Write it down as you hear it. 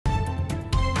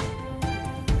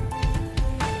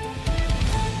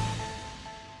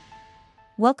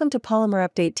Welcome to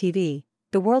Polymerupdate TV,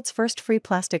 the world's first free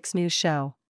plastics news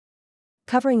show.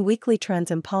 Covering weekly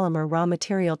trends in polymer raw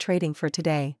material trading for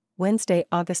today, Wednesday,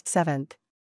 August 7th.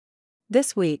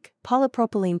 This week,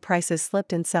 polypropylene prices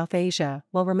slipped in South Asia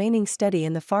while remaining steady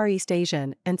in the Far East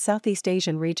Asian and Southeast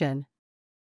Asian region.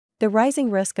 The rising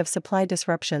risk of supply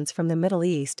disruptions from the Middle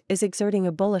East is exerting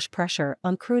a bullish pressure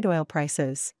on crude oil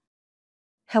prices.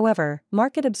 However,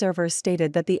 market observers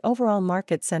stated that the overall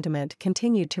market sentiment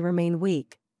continued to remain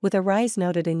weak, with a rise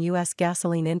noted in U.S.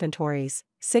 gasoline inventories,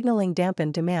 signaling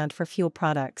dampened demand for fuel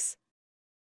products.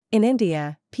 In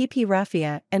India, PP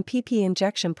raffia and PP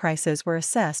injection prices were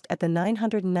assessed at the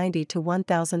 $990 to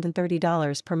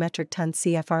 $1,030 per metric ton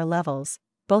CFR levels,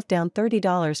 both down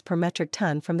 $30 per metric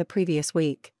ton from the previous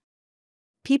week.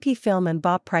 PP film and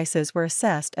BOP prices were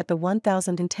assessed at the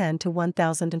 $1,010 to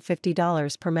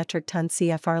 $1,050 per metric ton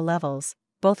CFR levels,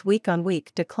 both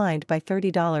week-on-week declined by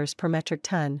 $30 per metric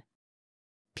ton.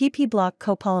 PP block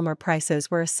copolymer prices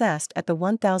were assessed at the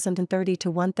 $1,030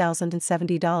 to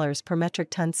 $1,070 per metric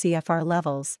ton CFR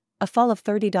levels, a fall of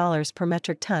 $30 per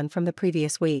metric ton from the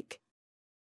previous week.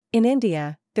 In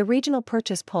India, the regional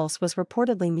purchase pulse was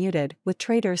reportedly muted, with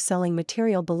traders selling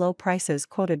material below prices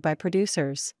quoted by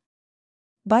producers.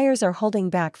 Buyers are holding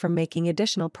back from making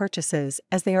additional purchases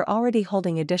as they are already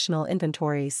holding additional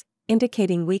inventories,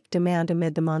 indicating weak demand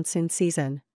amid the monsoon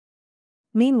season.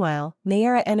 Meanwhile,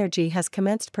 Nayara Energy has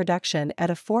commenced production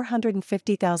at a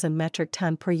 450,000 metric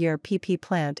ton per year PP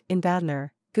plant in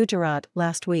Vadner, Gujarat,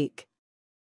 last week.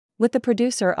 With the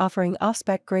producer offering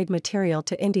off-spec grade material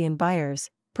to Indian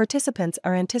buyers, participants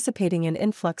are anticipating an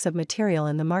influx of material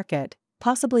in the market,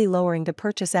 possibly lowering the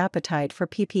purchase appetite for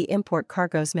PP import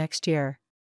cargoes next year.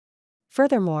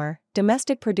 Furthermore,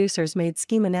 domestic producers made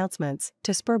scheme announcements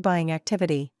to spur buying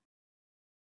activity.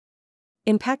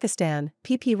 In Pakistan,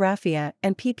 PP raffia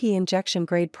and PP injection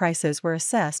grade prices were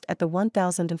assessed at the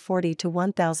 $1,040 to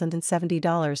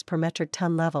 $1,070 per metric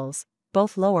ton levels,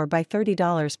 both lower by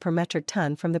 $30 per metric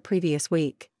ton from the previous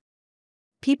week.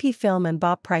 PP film and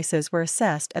BOP prices were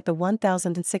assessed at the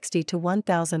 $1,060 to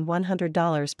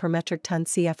 $1,100 per metric ton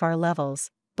CFR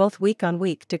levels, both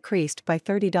week-on-week decreased by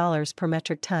 $30 per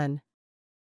metric ton.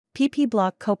 PP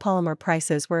block copolymer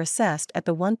prices were assessed at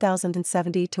the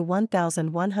 $1,070 to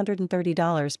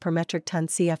 $1,130 per metric ton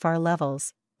CFR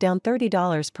levels, down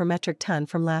 $30 per metric ton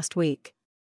from last week.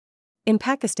 In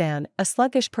Pakistan, a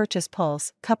sluggish purchase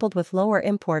pulse, coupled with lower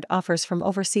import offers from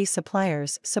overseas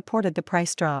suppliers, supported the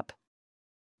price drop.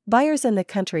 Buyers in the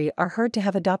country are heard to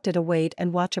have adopted a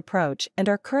wait-and-watch approach and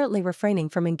are currently refraining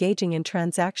from engaging in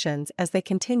transactions as they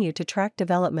continue to track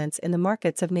developments in the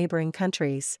markets of neighboring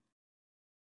countries.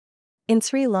 In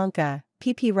Sri Lanka,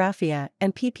 PP raffia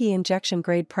and PP injection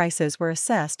grade prices were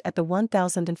assessed at the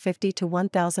 $1,050 to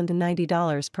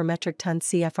 $1,090 per metric ton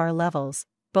CFR levels,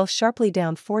 both sharply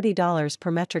down $40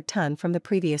 per metric ton from the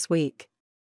previous week.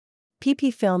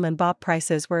 PP film and BOP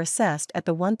prices were assessed at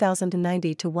the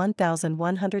 $1,090 to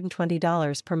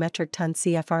 $1,120 per metric ton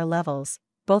CFR levels,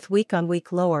 both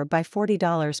week-on-week lower by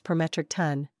 $40 per metric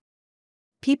ton.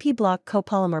 PP block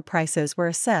copolymer prices were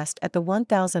assessed at the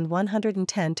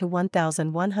 $1,110 to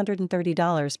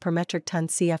 $1,130 per metric ton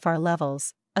CFR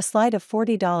levels, a slide of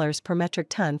 $40 per metric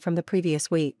ton from the previous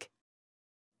week.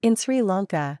 In Sri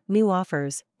Lanka, new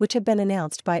offers, which have been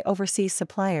announced by overseas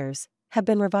suppliers, have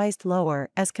been revised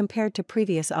lower as compared to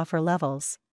previous offer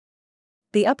levels.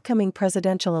 The upcoming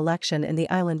presidential election in the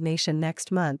island nation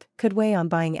next month could weigh on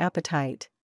buying appetite.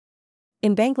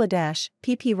 In Bangladesh,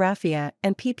 PP raffia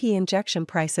and PP injection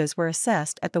prices were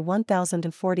assessed at the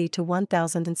 $1,040 to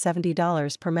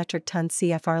 $1,070 per metric ton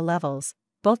CFR levels,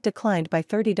 both declined by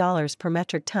 $30 per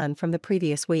metric ton from the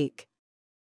previous week.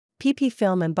 PP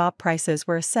film and BOP prices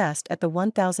were assessed at the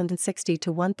 $1,060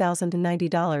 to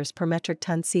 $1,090 per metric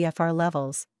ton CFR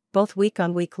levels, both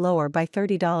week-on-week lower by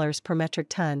 $30 per metric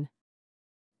ton.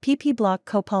 PP block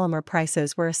copolymer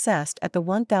prices were assessed at the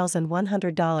 $1,100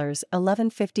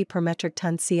 $1,150 per metric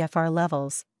ton CFR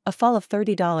levels, a fall of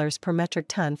 $30 per metric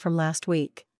ton from last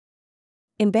week.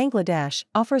 In Bangladesh,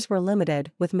 offers were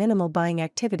limited with minimal buying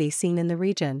activity seen in the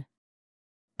region.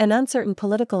 An uncertain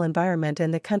political environment in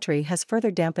the country has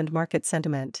further dampened market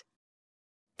sentiment.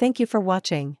 Thank you for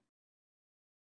watching.